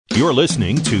You're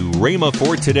listening to Rhema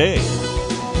for Today.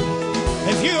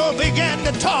 If you'll begin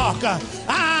to talk,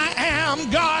 I am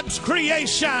God's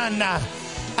creation.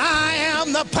 I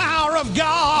am the power of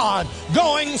God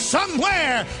going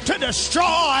somewhere to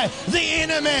destroy the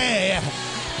enemy.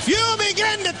 If you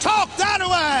begin to talk that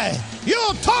way,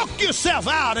 you'll talk yourself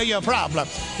out of your problem.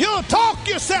 You'll talk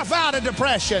yourself out of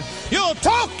depression. You'll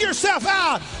talk yourself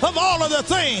out of all of the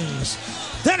things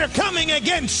that are coming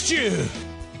against you.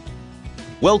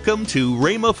 Welcome to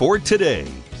Rhema for Today.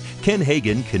 Ken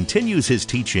Hagin continues his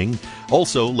teaching.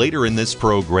 Also, later in this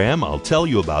program, I'll tell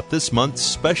you about this month's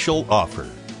special offer.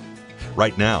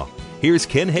 Right now, here's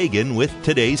Ken Hagin with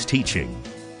today's teaching.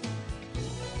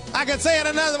 I could say it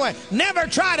another way. Never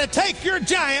try to take your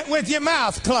giant with your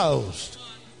mouth closed.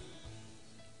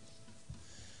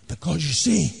 Because you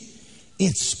see,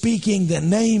 it's speaking the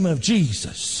name of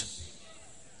Jesus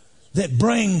that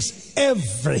brings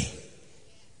every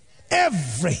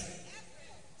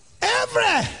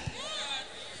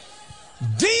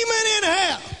demon in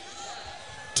hell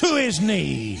to his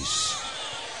knees.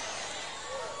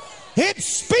 It's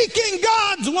speaking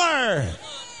God's word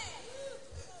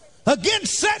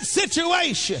against that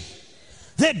situation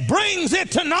that brings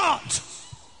it to naught.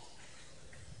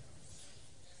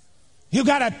 You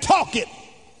got to talk it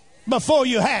before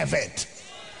you have it.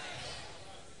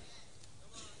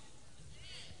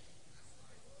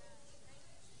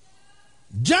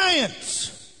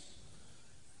 Giants.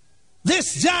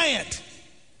 This giant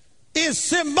is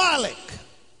symbolic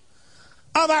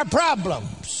of our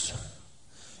problems.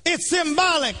 It's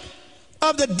symbolic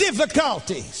of the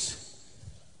difficulties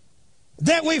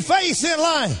that we face in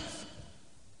life.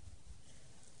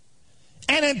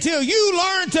 And until you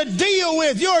learn to deal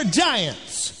with your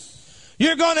giants,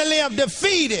 you're going to live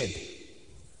defeated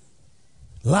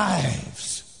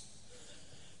lives.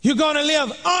 You're going to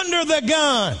live under the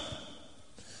gun.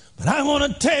 But I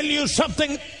want to tell you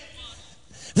something,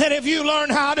 that if you learn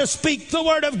how to speak the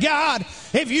word of God,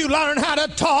 if you learn how to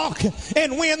talk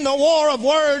and win the war of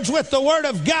words with the word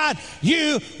of God,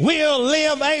 you will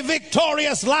live a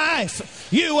victorious life.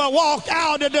 You will walk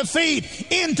out of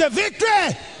defeat into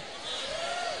victory.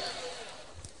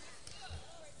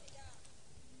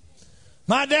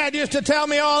 My dad used to tell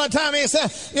me all the time, he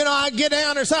said, I'd get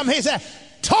down or something, he said,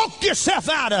 talk yourself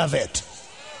out of it.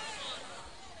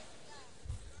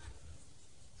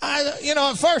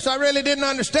 At first I really didn't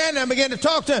understand it. I began to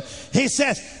talk to him. He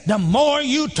says, the more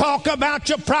you talk about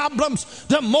your problems,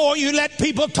 the more you let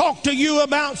people talk to you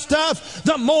about stuff,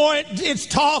 the more it's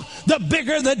talk, the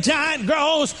bigger the giant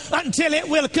grows until it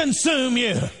will consume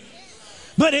you.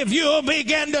 But if you'll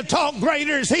begin to talk,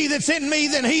 greater is he that's in me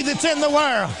than he that's in the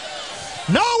world.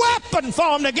 No weapon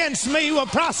formed against me will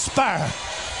prosper.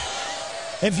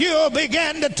 If you'll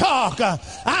begin to talk,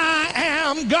 I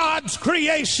am God's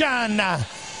creation.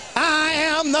 I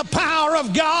am the power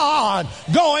of God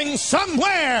going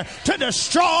somewhere to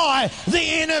destroy the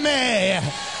enemy.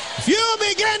 If you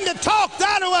begin to talk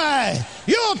that way,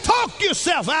 you'll talk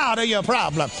yourself out of your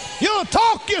problem. You'll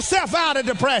talk yourself out of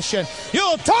depression.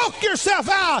 You'll talk yourself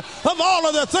out of all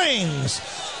of the things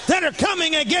that are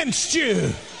coming against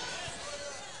you.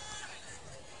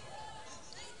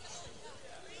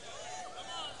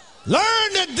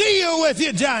 Learn to deal with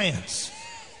your giants.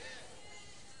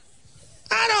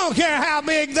 I don't care how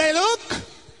big they look.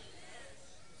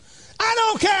 I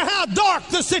don't care how dark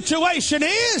the situation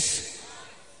is.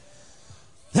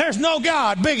 There's no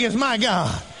God big as my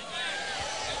God.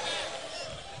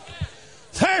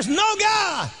 There's no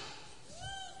God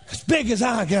as big as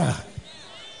our God.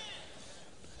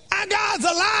 Our God's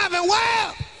alive and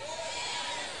well.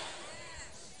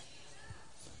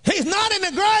 He's not in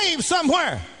the grave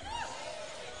somewhere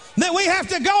that we have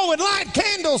to go and light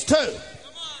candles to.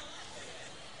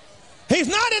 He's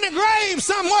not in a grave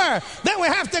somewhere that we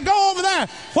have to go over there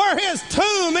where his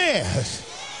tomb is.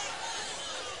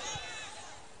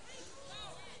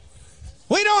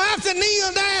 We don't have to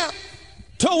kneel down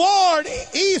toward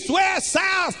east, west,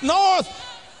 south, north,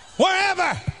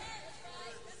 wherever.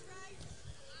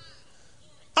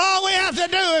 All we have to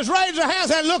do is raise our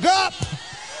hands and look up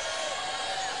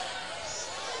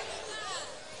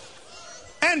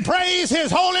and praise his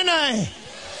holy name.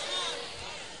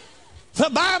 The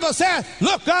Bible says,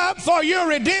 look up, for your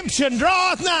redemption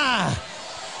draweth nigh.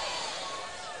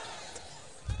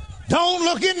 Don't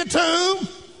look in the tomb.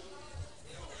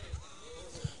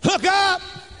 Look up.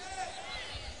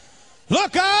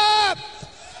 Look up.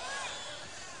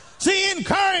 See,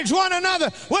 encourage one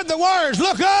another with the words,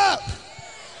 look up.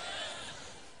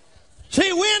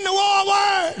 See, win the war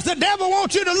words. The devil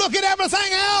wants you to look at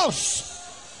everything else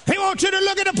He wants you to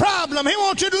look at the problem. He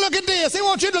wants you to look at this. He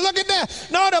wants you to look at that.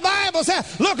 No, the Bible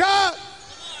says, look up.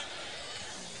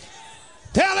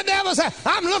 Tell the devil, say,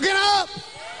 I'm looking up.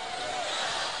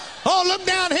 Oh, look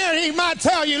down here. He might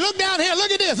tell you, look down here.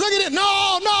 Look at this. Look at this.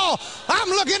 No. I'm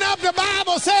looking up. The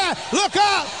Bible says, look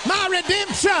up. My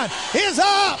redemption is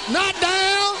up, not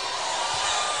down.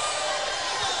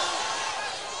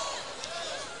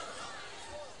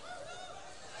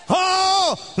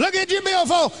 Oh, look at your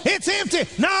billfold. It's empty.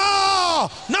 No.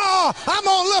 I'm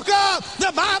going to look up.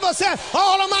 The Bible says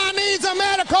all of my needs are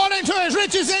met according to his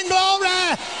riches in glory.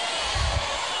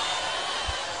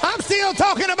 I'm still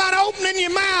talking about opening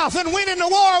your mouth and winning the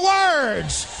war of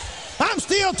words. I'm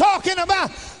still talking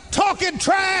about talking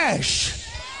trash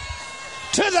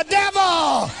to the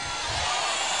devil.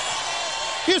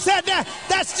 You said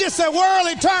that's just a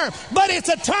worldly term, but it's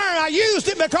a term. I used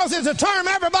it because it's a term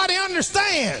everybody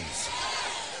understands.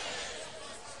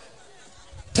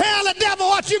 Tell the devil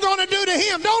what you're going to do to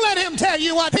him. Don't let him tell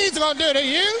you what he's going to do to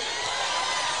you.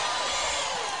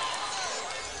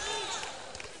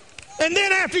 And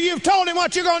then after you've told him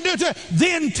what you're going to do to him,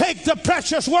 then take the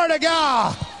precious word of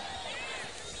God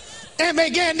and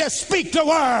begin to speak the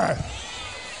word.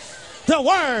 The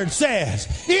word says,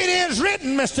 it is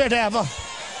written, Mr. Devil.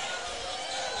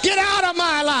 Get out of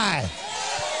my life.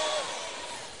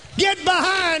 Get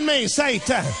behind me,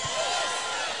 Satan.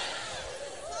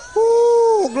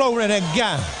 Ooh, glory to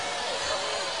God.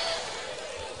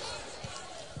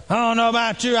 I don't know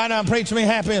about you. I done preached me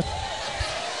happy.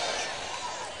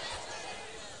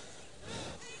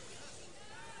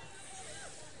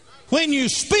 When you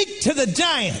speak to the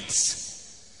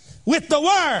giants with the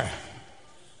word,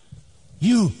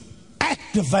 you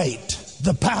activate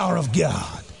the power of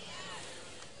God.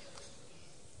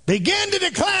 Begin to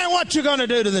declare what you're going to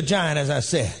do to the giant, as I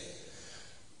said.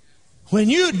 When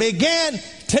you begin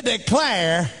to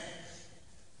declare,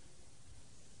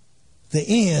 the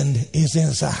end is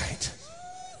in sight.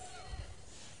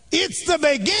 It's the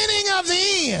beginning of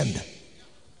the end.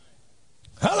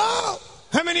 Hello?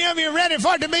 How many of you are ready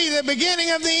for it to be the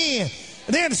beginning of the end?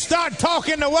 Then start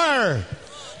talking the word.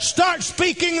 Start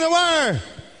speaking the word.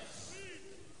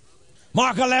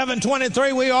 Mark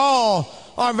 11:23, we all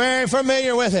are very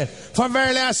familiar with it. For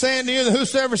verily I say unto you, that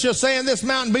whosoever shall say in this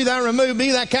mountain, be thou removed,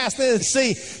 be thou cast into the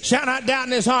sea, shall not doubt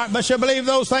in his heart, but shall believe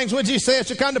those things which he saith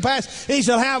shall come to pass, he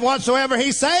shall have whatsoever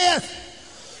he saith.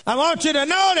 I want you to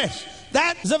notice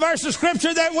that's the verse of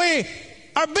scripture that we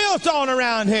are built on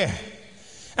around here.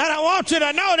 And I want you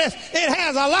to notice it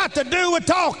has a lot to do with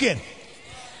talking.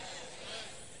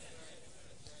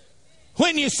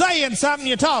 When you're saying something,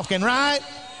 you're talking, right?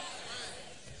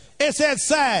 It said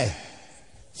say,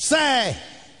 say,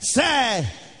 say,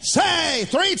 say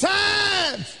 3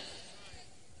 times.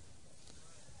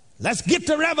 Let's get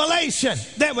to revelation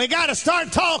that we got to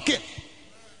start talking.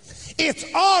 It's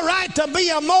all right to be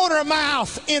a motor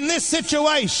mouth in this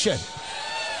situation.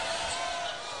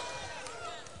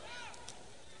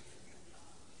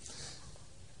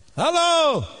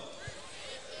 Hello.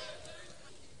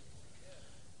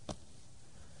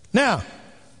 Now,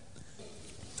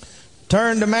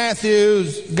 turn to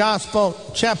Matthew's Gospel,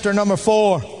 chapter number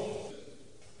 4.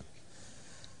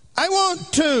 I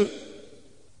want to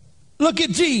look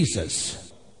at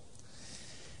Jesus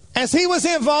as he was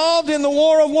involved in the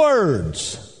war of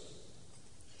words.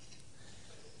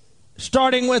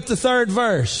 Starting with the 3rd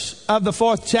verse of the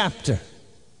 4th chapter.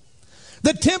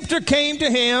 The tempter came to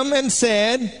him and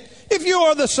said, if you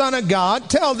are the Son of God,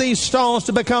 tell these stones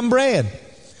to become bread.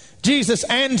 Jesus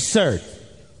answered,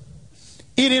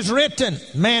 it is written,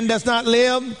 man does not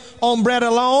live on bread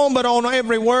alone, but on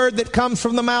every word that comes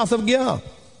from the mouth of God.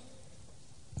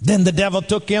 Then the devil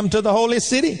took him to the holy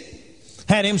city,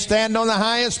 had him stand on the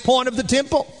highest point of the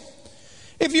temple.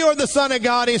 If you are the Son of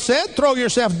God, he said, throw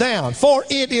yourself down, for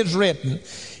it is written,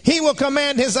 he will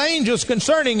command his angels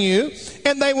concerning you,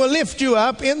 and they will lift you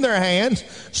up in their hands,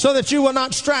 so that you will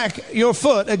not strike your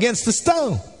foot against the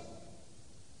stone.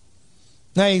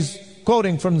 Now he's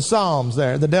quoting from the Psalms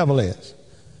there, the devil is.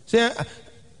 See,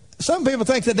 some people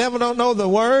think the devil don't know the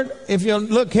word. If you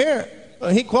look here,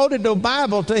 he quoted the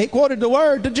Bible, he quoted the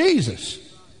word to Jesus.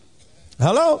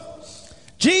 Hello?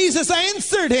 Jesus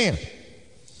answered him,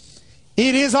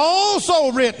 it is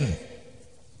also written,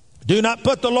 do not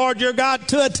put the Lord your God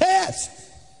to a test.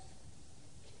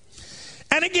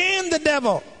 And again the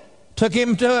devil took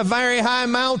him to a very high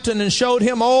mountain and showed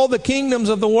him all the kingdoms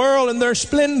of the world and their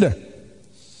splendor.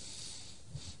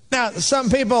 Now, some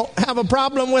people have a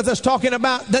problem with us talking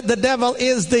about that the devil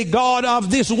is the god of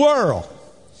this world.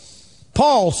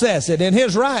 Paul says it in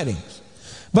his writings.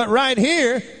 But right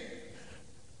here,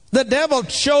 The devil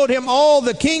showed him all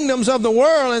the kingdoms of the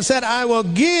world and said, I will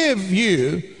give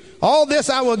you, all this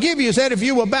I will give you, he said, if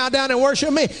you will bow down and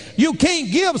worship me. You can't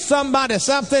give somebody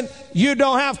something you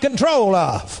don't have control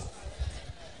of.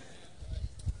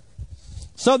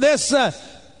 So this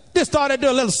thought I'd do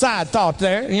a little side thought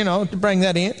there, to bring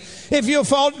that in. If you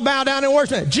bow down and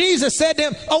worship him. Jesus said to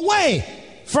him, away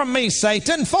from me,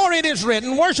 Satan, for it is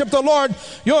written, worship the Lord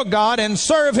your God and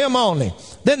serve him only.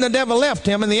 Then the devil left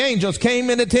him and the angels came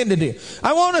and attended him.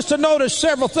 I want us to notice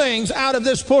several things out of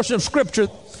this portion of Scripture.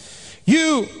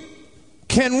 You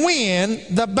can win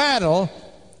the battle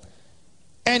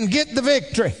and get the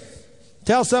victory.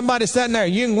 Tell somebody sitting there,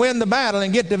 you can win the battle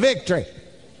and get the victory.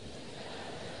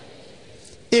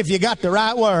 If you got the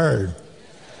right word.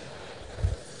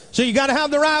 So you got to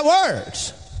have the right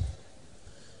words.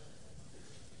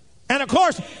 And of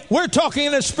course, we're talking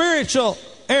in a spiritual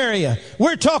area.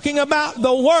 We're talking about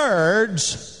the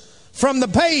words from the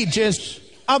pages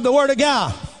of the Word of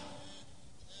God.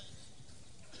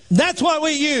 That's what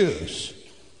we use.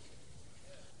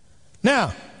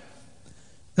 Now,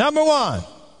 number one,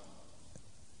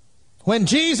 when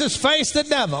Jesus faced the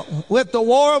devil with the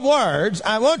war of words,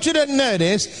 I want you to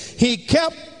notice he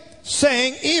kept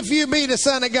saying, if you be the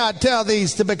Son of God, tell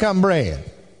these to become bread.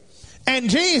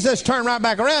 And Jesus turned right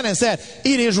back around and said,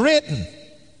 it is written.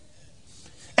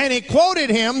 And he quoted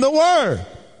him the word.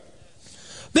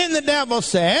 Then the devil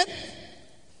said,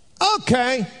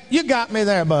 okay, you got me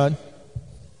there, bud.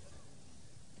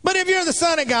 But if you're the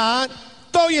Son of God,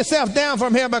 throw yourself down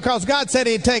from here because God said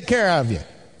he'd take care of you.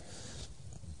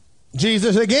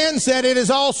 Jesus again said, it is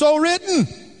also written.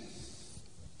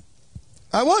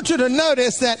 I want you to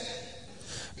notice that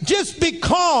just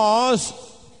because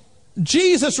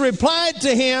Jesus replied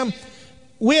to him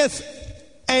with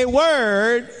a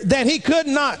word that he could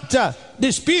not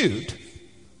dispute,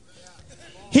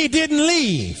 he didn't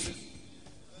leave.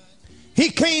 He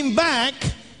came back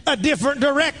a different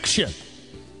direction.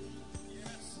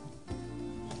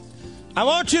 I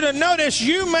want you to notice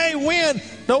you may win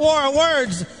the war of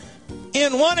words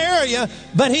in one area,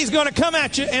 but he's going to come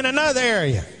at you in another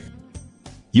area.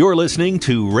 You're listening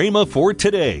to Rhema for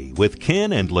Today with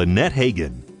Ken and Lynette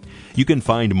Hagin. You can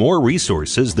find more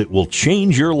resources that will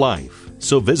change your life.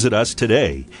 So visit us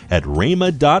today at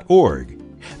rhema.org.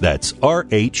 That's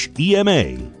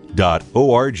RHEMA.org.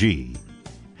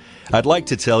 I'd like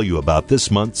to tell you about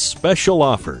this month's special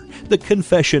offer, the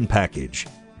Confession Package.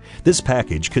 This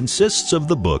package consists of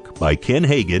the book by Ken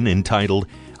Hagin entitled,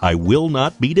 I Will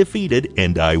Not Be Defeated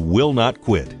and I Will Not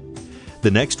Quit.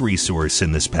 The next resource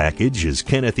in this package is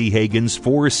Kenneth E. Hagin's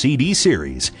 4-CD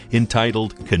series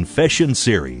entitled Confession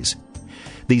Series.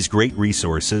 These great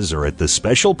resources are at the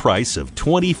special price of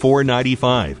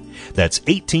 $24.95. That's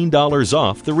 $18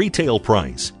 off the retail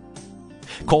price.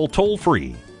 Call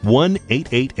toll-free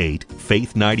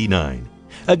 1-888-FAITH-99.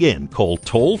 Again, call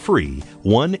toll-free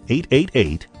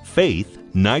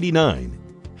 1-888-FAITH-99.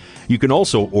 You can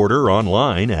also order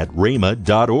online at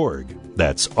rhema.org.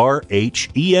 That's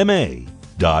RHEMA.org.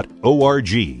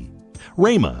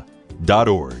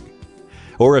 Rhema.org.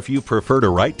 Or if you prefer to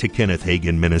write to Kenneth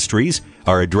Hagin Ministries,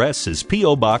 our address is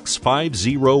P.O. Box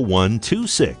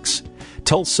 50126,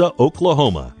 Tulsa,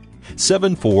 Oklahoma,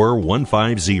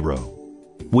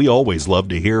 74150. We always love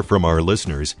to hear from our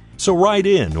listeners, so write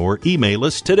in or email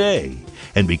us today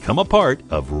and become a part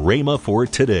of Rhema for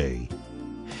Today.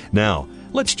 Now,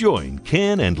 let's join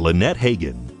Ken and Lynette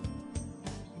Hagin.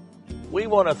 We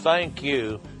want to thank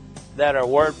you that are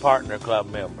Word Partner Club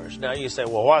members. Now you say,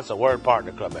 well, what's a Word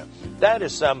Partner Club member? That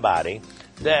is somebody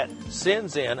that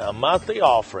sends in a monthly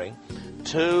offering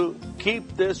to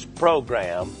keep this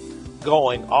program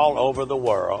going all over the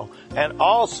world. And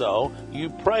also, you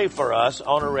pray for us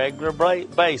on a regular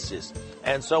basis.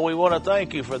 And so we want to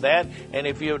thank you for that. And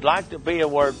if you'd like to be a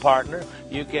Word Partner,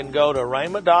 you can go to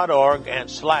rhema.org and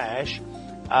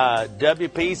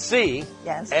 /WPC.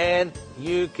 Yes. And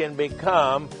you can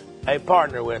become a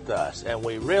partner with us. And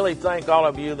we really thank all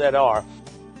of you that are.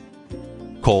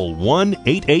 Call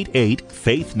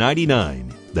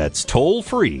 1-888-FAITH-99. That's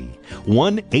toll-free,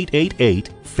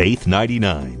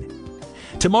 1-888-FAITH-99.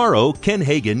 Tomorrow, Ken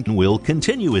Hagin will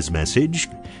continue his message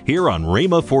here on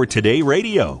Rhema for Today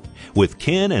Radio with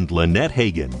Ken and Lynette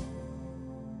Hagin.